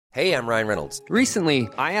Hey, I'm Ryan Reynolds. Recently,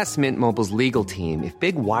 I asked Mint Mobile's legal team if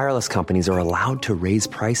big wireless companies are allowed to raise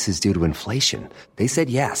prices due to inflation. They said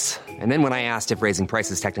yes. And then when I asked if raising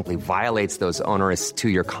prices technically violates those onerous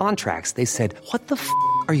two-year contracts, they said, "What the f***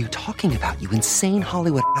 are you talking about, you insane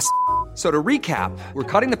Hollywood ass?" So to recap, we're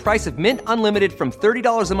cutting the price of Mint Unlimited from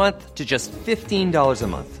 $30 a month to just $15 a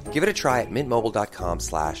month. Give it a try at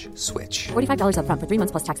mintmobile.com/switch. $45 up front for 3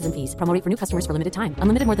 months plus taxes and fees. Promo rate for new customers for limited time.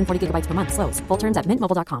 Unlimited more than 40 gigabytes per month. Slows full terms at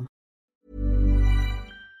mintmobile.com.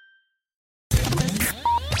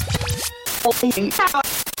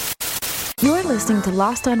 You're listening to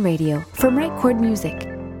Lost on Radio from Right Chord Music.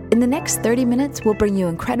 In the next 30 minutes, we'll bring you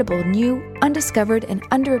incredible, new, undiscovered, and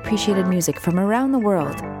underappreciated music from around the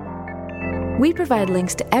world. We provide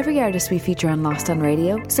links to every artist we feature on Lost on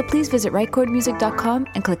Radio, so please visit rightchordmusic.com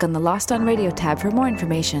and click on the Lost on Radio tab for more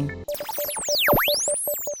information.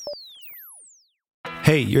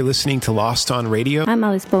 Hey, you're listening to Lost on Radio. I'm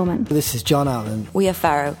Alice Bowman. This is John Allen. We are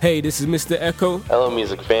Pharaoh. Hey, this is Mr. Echo. Hello,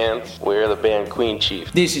 music fans. We're the band Queen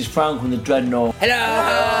Chief. This is Frank from the Dreadnought. Hello!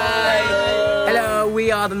 Hi! Hello,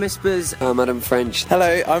 we are the Mispers. I'm Adam French.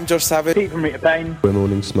 Hello, I'm Josh Savage. Pete from Rita Payne. We're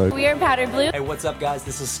Morning Smoke. We are Powder Blue. Hey, what's up, guys?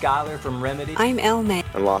 This is Skylar from Remedy. I'm Elme.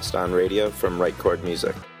 I'm Lost on Radio from Right Chord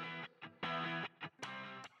Music.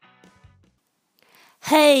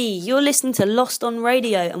 Hey, you're listening to Lost on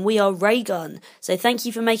Radio and we are Raygun. So thank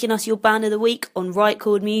you for making us your band of the week on Right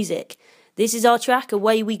Chord Music. This is our track,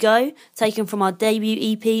 Away We Go, taken from our debut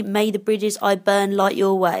EP, May the Bridges I Burn Light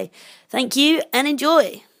Your Way. Thank you and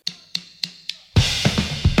enjoy.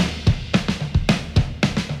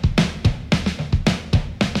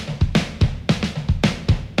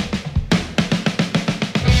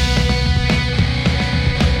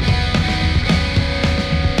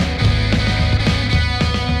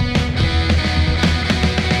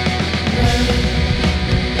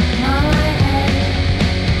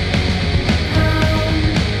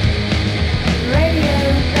 Radio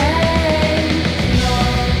bang,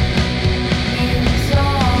 you're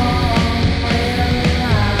inside.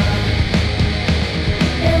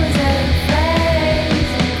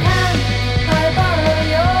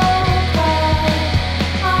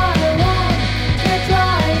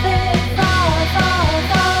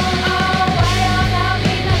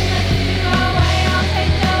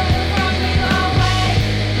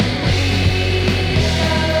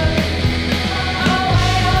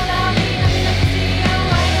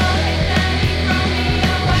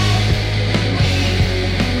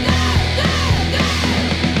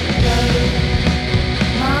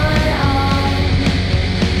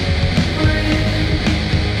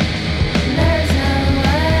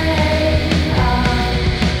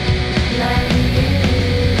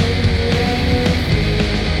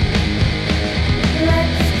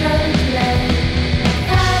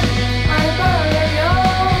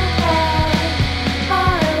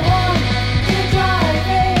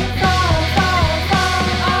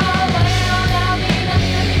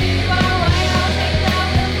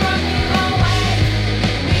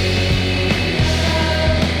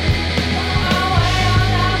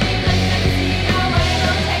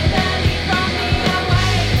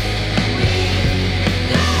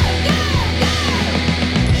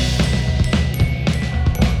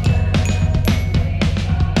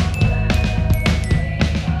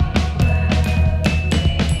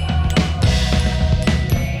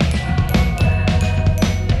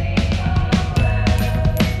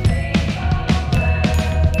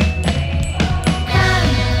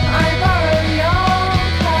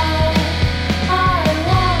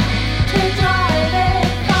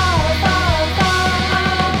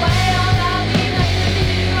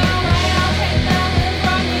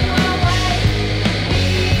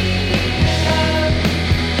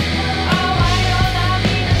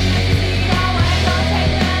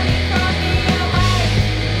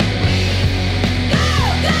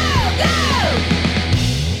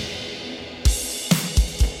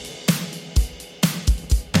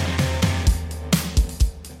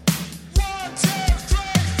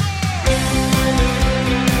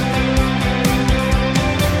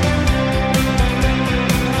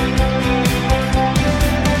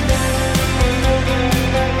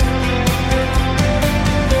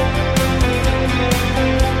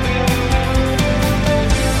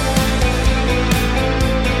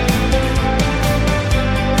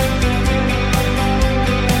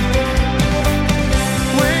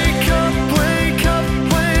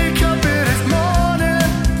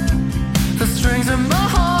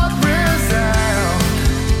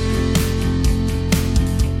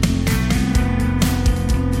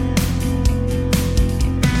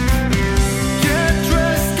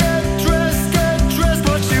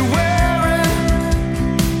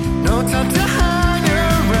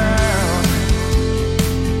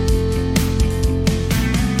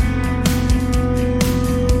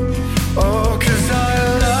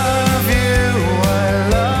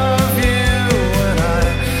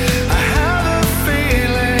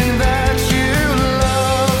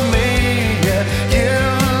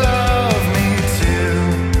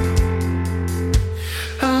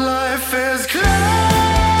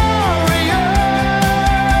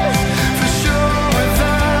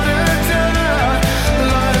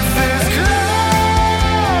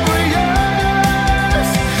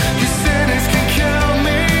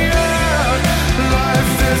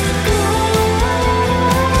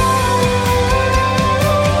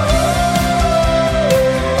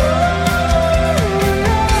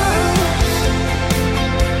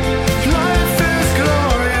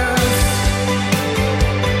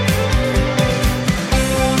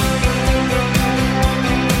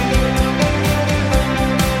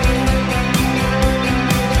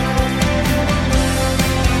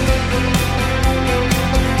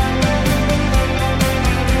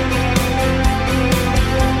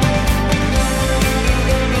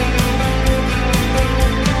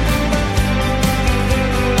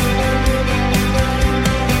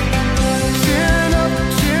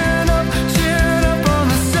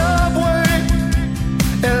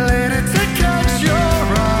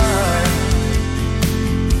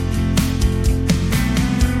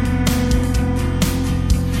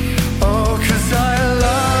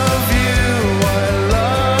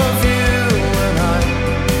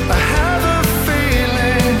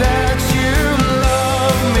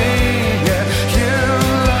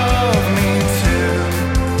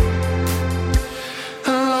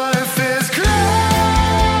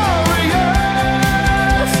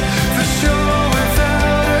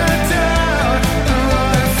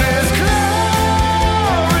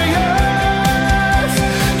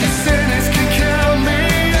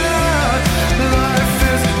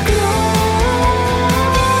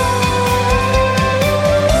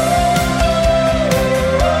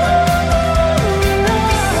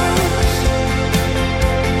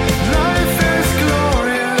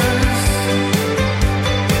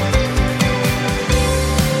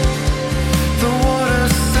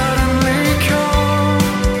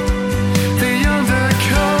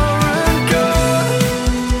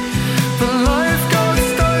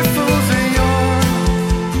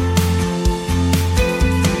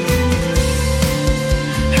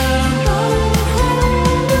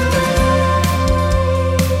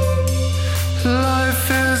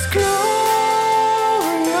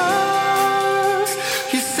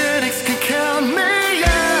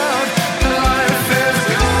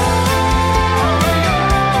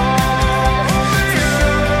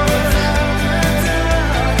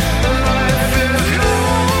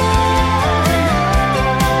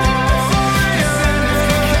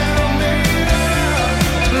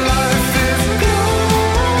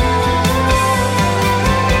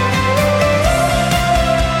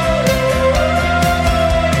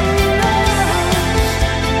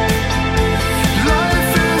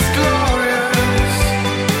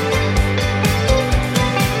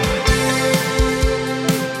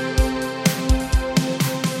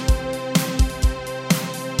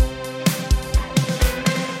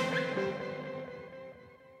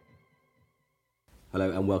 Hello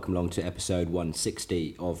and welcome along to episode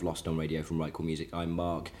 160 of Lost on Radio from Right Chord Music. I'm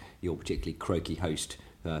Mark, your particularly croaky host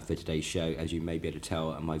for today's show. As you may be able to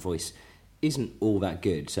tell, my voice isn't all that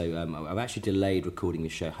good, so I've actually delayed recording the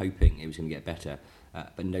show hoping it was going to get better,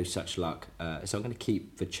 but no such luck. So I'm going to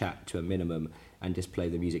keep the chat to a minimum and just play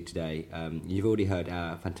the music today. You've already heard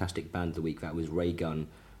our fantastic band of the week. That was Ray Gunn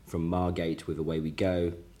from Margate with Away We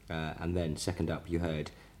Go, and then second up you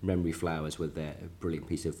heard Memory Flowers with their brilliant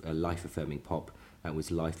piece of life-affirming pop. That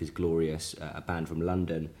was Life is Glorious, a band from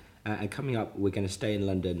London. And coming up, we're going to stay in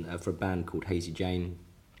London for a band called Hazy Jane.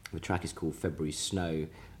 The track is called February Snow,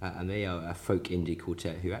 and they are a folk indie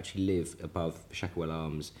quartet who actually live above Shacklewell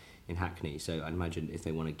Arms in Hackney. So I'd imagine if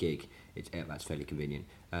they want a gig, that's fairly convenient.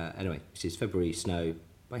 Anyway, this is February Snow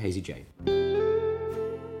by Hazy Jane.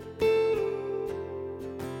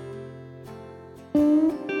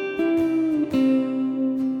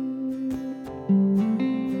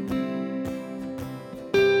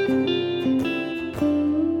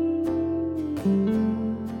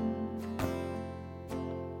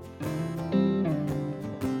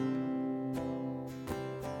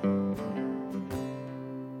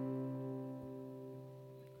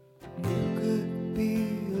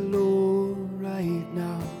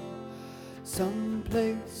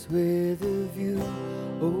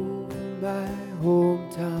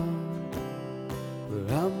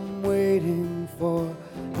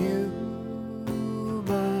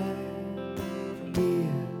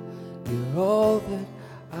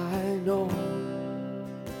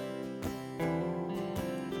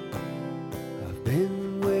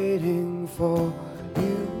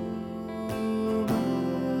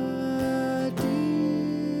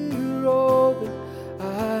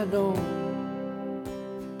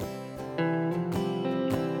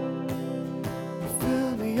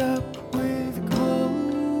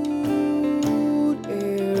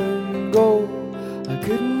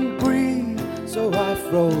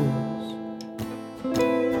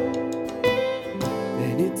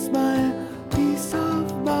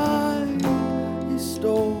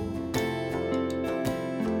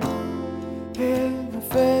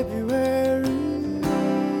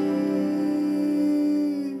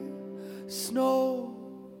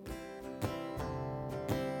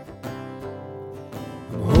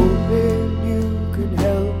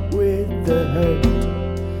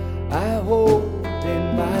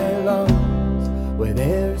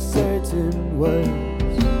 Well,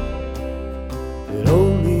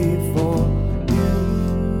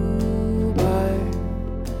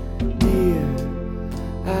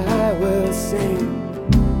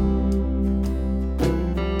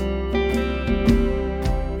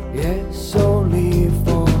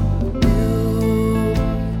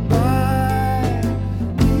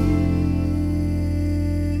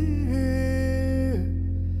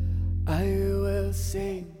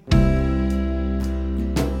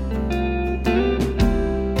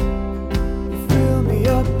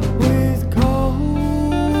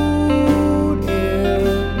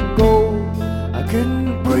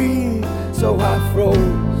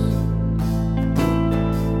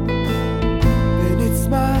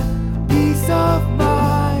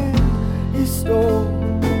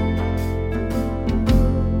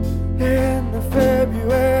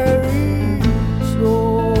 February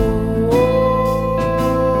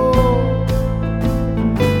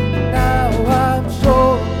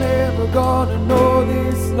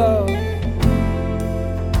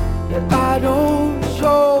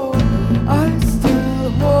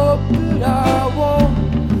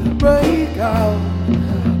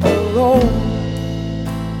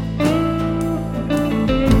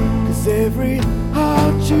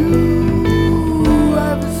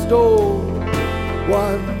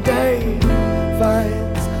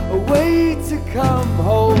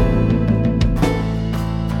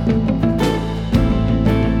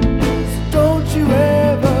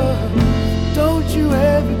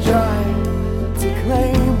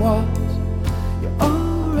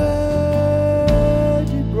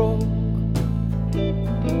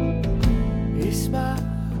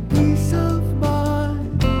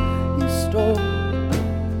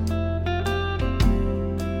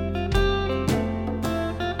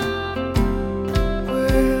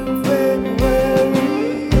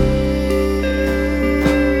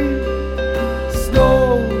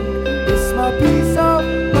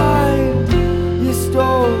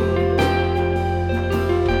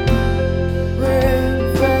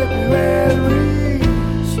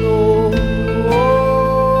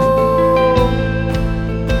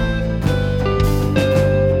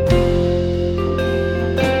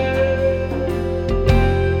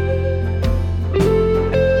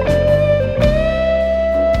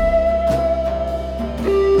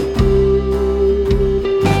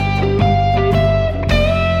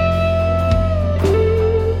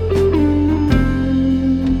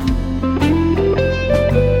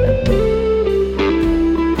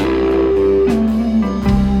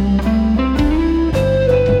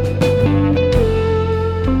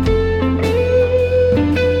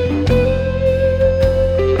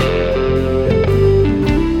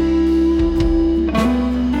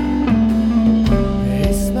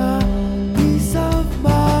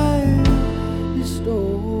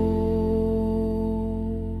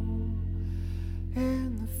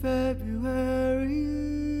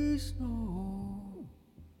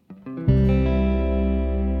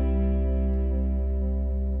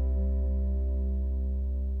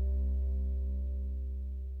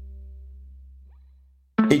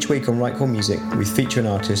Each week on Right Chord Music, we feature an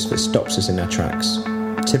artist that stops us in our tracks.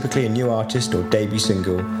 Typically a new artist or debut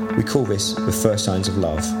single, we call this the first signs of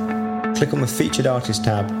love. Click on the Featured Artist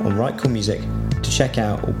tab on Right Chord Music to check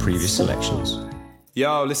out all previous selections.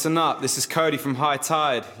 Yo, listen up, this is Cody from High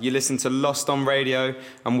Tide. You listen to Lost on Radio,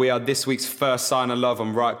 and we are this week's first sign of love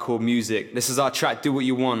on Right Chord Music. This is our track Do What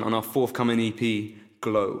You Want on our forthcoming EP,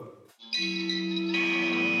 Glow.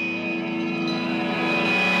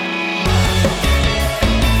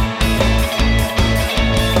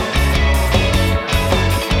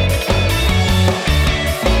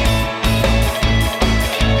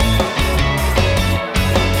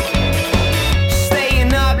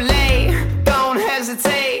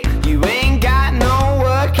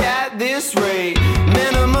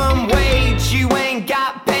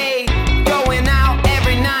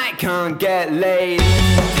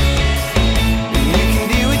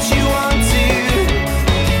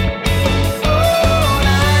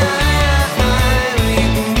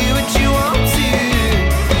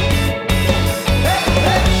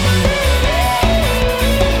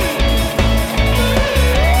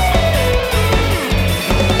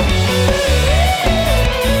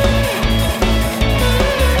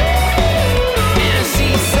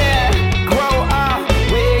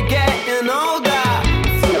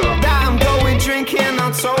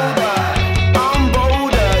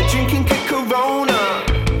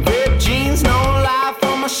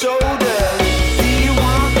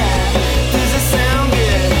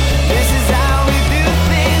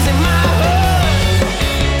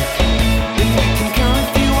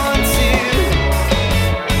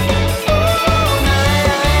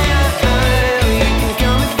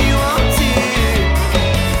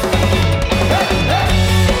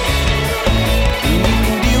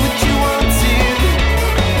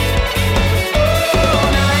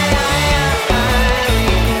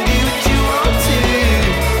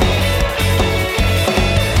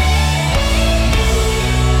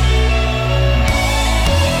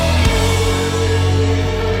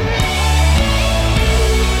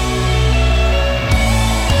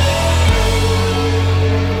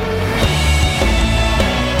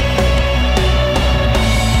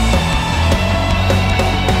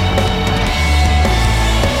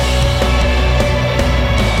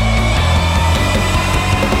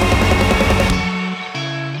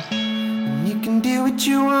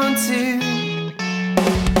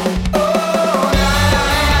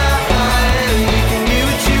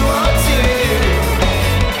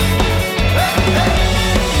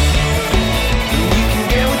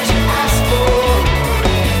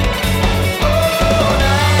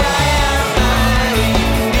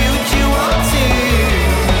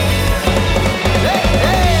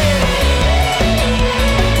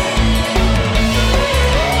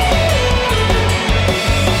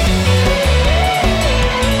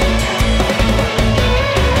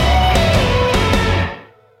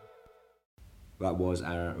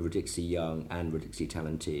 Ridiculously young and ridiculously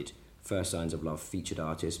talented First Signs of Love featured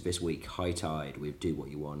artist this week, High Tide, with Do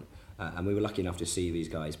What You Want. And we were lucky enough to see these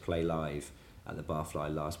guys play live at the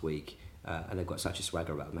Barfly last week. And they've got such a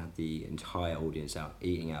swagger about them, had the entire audience out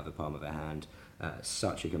eating out of the palm of their hand.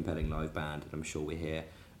 Such a compelling live band, and I'm sure we'll hear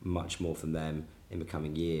much more from them in the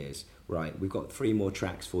coming years. Right, we've got 3 more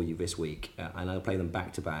tracks for you this week, and I'll play them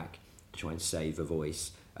back to back to try and save the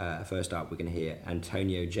voice. First up, we're going to hear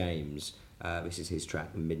Antonio James. This is his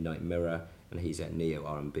track Midnight Mirror, and he's a neo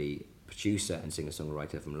R&B producer and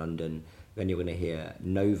singer-songwriter from London. Then you're going to hear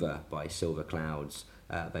Nova by Silver Clouds.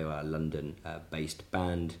 They are a London-based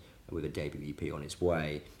band with a debut EP on its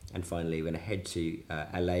way. And finally, we're going to head to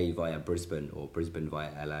LA via Brisbane, or Brisbane via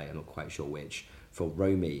LA, I'm not quite sure which, for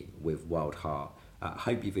Romy with Wild Heart. I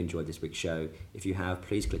hope you've enjoyed this week's show. If you have,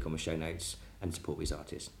 please click on the show notes and support these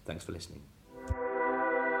artists. Thanks for listening.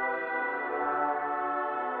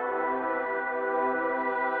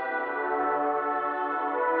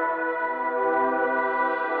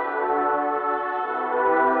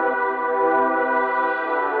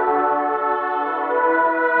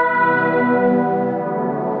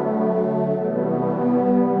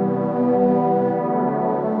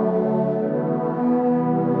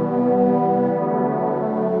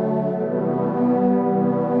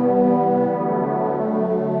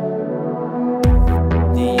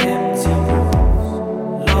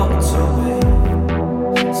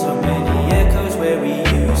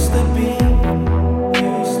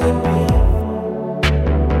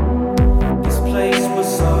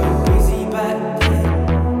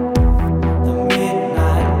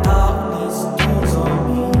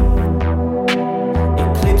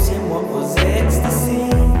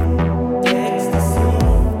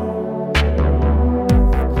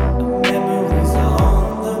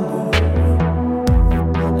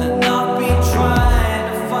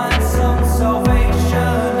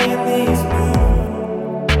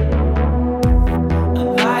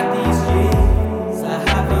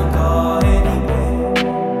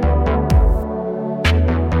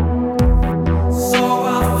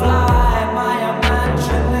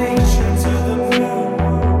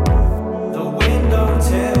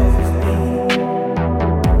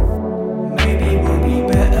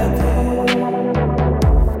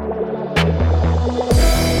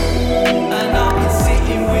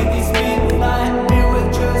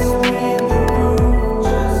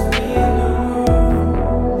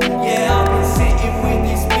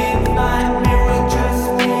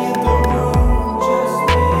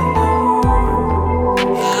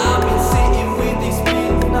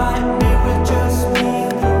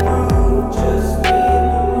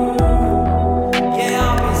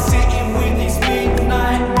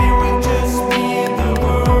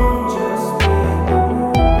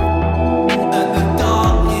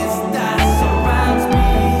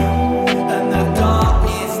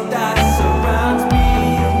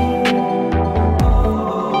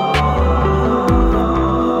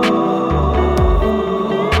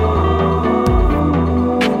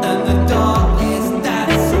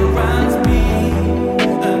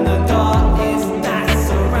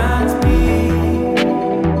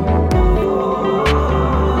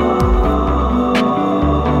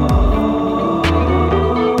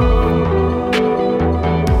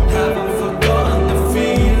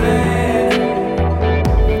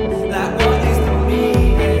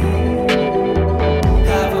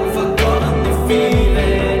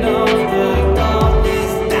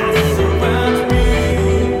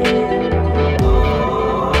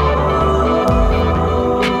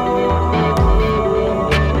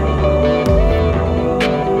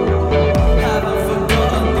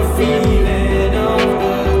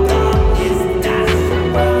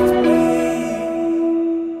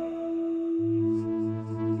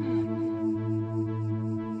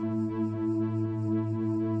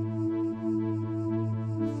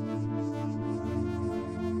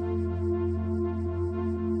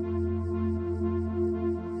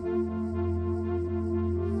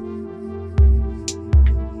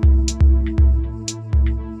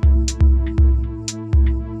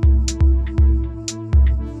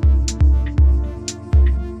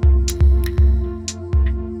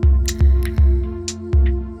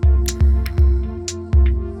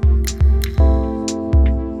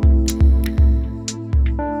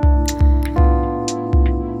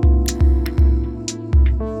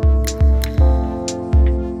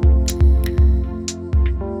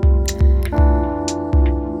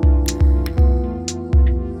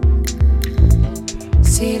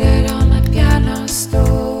 seated on a piano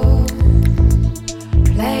stool,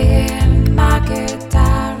 playing my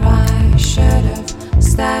guitar. I should have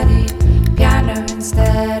studied piano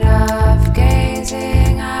instead of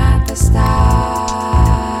gazing at the stars.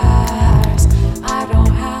 I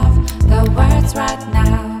don't have the words right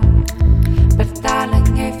now, but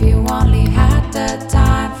darling, if you only had the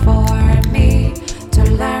time for me to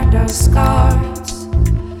learn those chords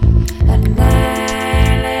and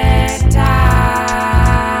nail it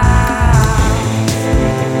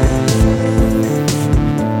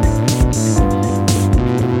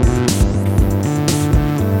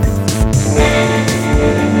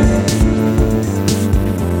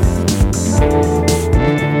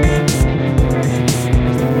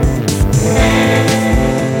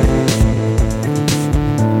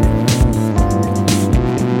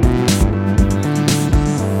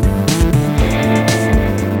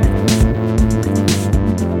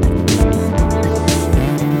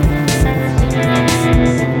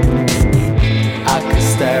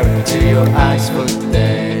eyes for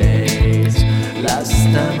days. Last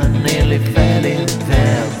time I nearly fell in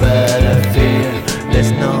there, but I fear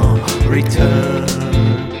there's no return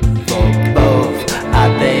for both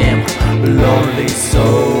of them lonely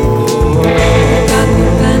souls. Got me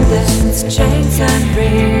bandits, chains and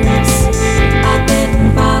rings. I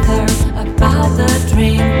didn't bother about the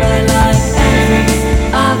dream, but like every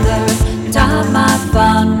other time I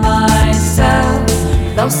found myself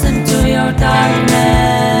lost into your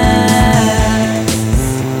darkness.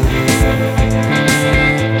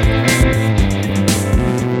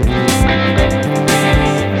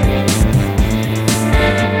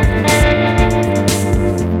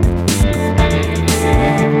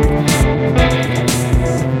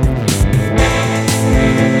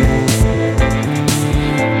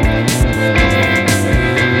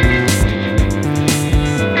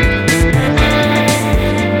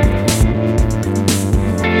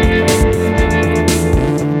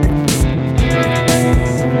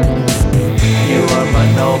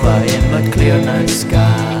 Clear night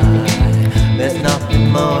sky, there's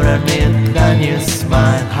nothing more than it than your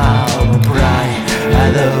smile. How bright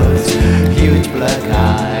are those huge black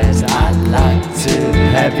eyes? I'd like to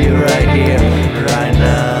have you right here, right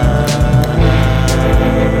now.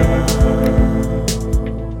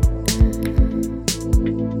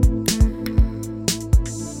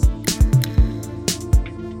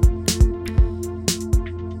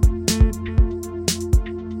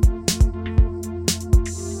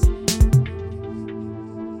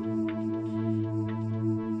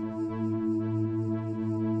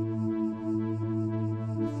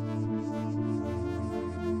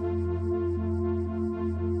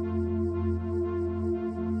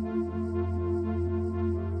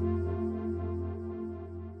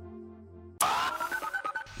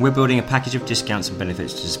 We're building a package of discounts and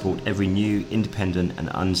benefits to support every new, independent and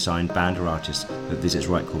unsigned band or artist that visits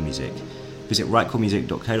Right Chord Music. Visit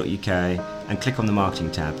rightchordmusic.co.uk and click on the marketing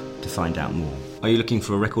tab to find out more. Are you looking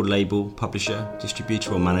for a record label, publisher,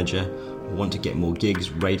 distributor or manager, or want to get more gigs,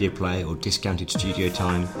 radio play or discounted studio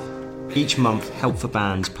time? Each month, Help for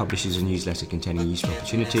Bands publishes a newsletter containing useful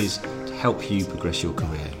opportunities to help you progress your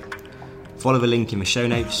career. Follow the link in the show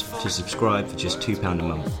notes to subscribe for just £2 a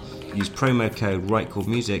month. Use promo code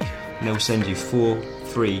RightChordMusic and they'll send you 4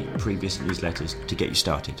 free previous newsletters to get you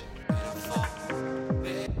started.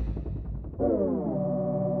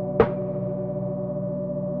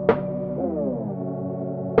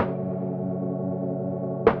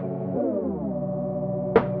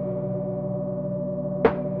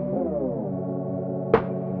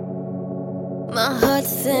 My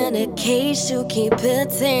heart's in a cage to keep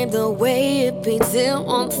it tame. The way it beats, it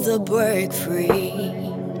wants to break free.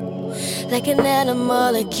 Like an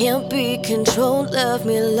animal, it can't be controlled. Love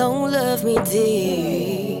me long, love me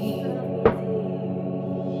deep.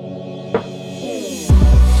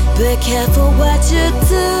 Be careful what you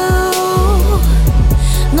do.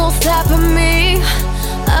 No stopping me.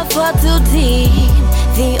 I fought too deep.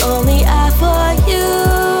 The only eye for you.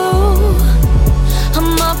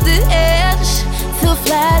 I'm off the edge to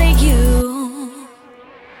fly to you.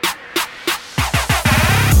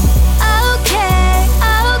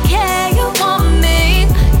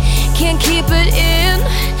 Keep it in,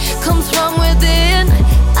 comes from within.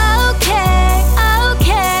 Okay,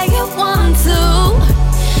 okay, you want to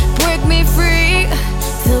break me free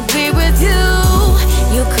to be with you.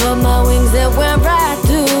 You cut my wings and went right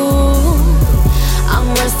through. I'm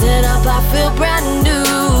rested up, I feel brand new.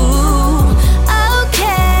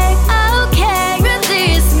 Okay, okay,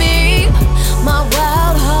 release me, my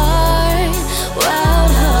wild heart,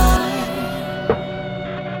 wild heart.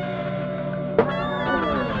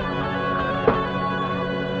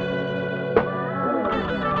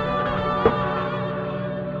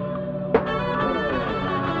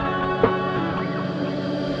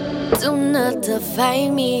 do not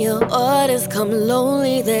define me. Your orders come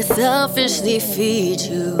lonely, they selfishly feed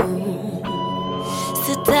you.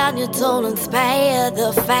 Sit down, you don't inspire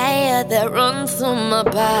the fire that runs through my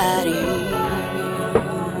body.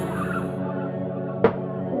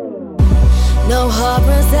 No heart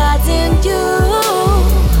resides in you.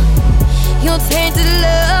 Your tainted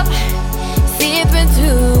love seeping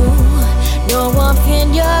through. No warmth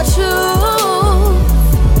in your truth.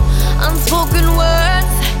 Unspoken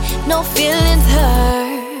words, no feelings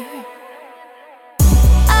hurt.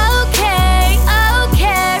 Okay,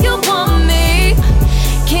 you want me.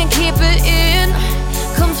 Can't keep it in,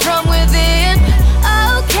 comes from within.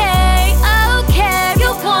 Okay,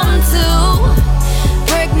 you want to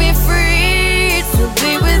break me free to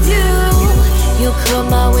be with you. You cut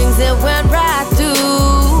my wings and went right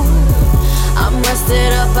through. I'm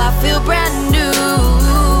rested up, I feel brand new.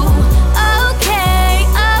 Okay,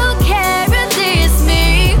 release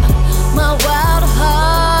me. My wild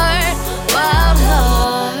heart, wild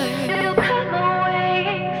heart. You cut my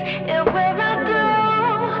wings, it will not do.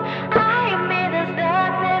 I mean, there's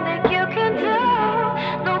nothing that you can do.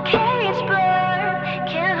 No cage bird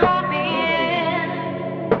can hold me in.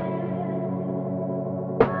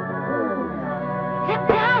 Let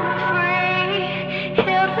down and free,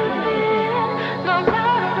 heal the fear. No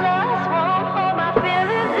love lost, won't hold my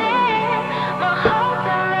feelings in. My heart's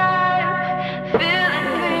alive, feeling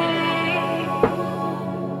free.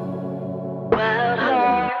 Wild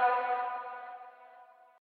heart.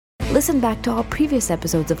 Listen back to all previous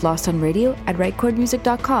episodes of Lost on Radio at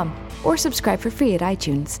rightchordmusic.com or subscribe for free at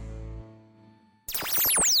iTunes.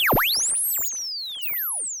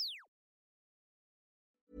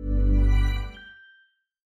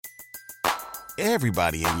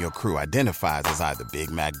 Everybody in your crew identifies as either Big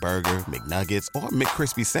Mac Burger, McNuggets, or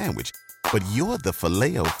McCrispy Sandwich. But you're the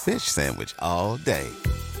Filet-O-Fish Sandwich all day.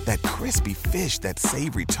 That crispy fish, that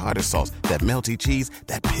savory tartar sauce, that melty cheese,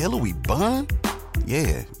 that pillowy bun.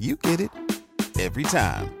 Yeah, you get it. Every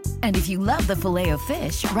time. And if you love the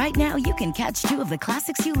Filet-O-Fish, right now you can catch two of the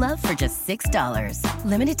classics you love for just $6.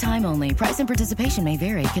 Limited time only. Price and participation may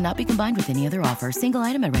vary. Cannot be combined with any other offer. Single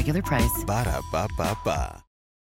item at regular price. Ba-da-ba-ba-ba.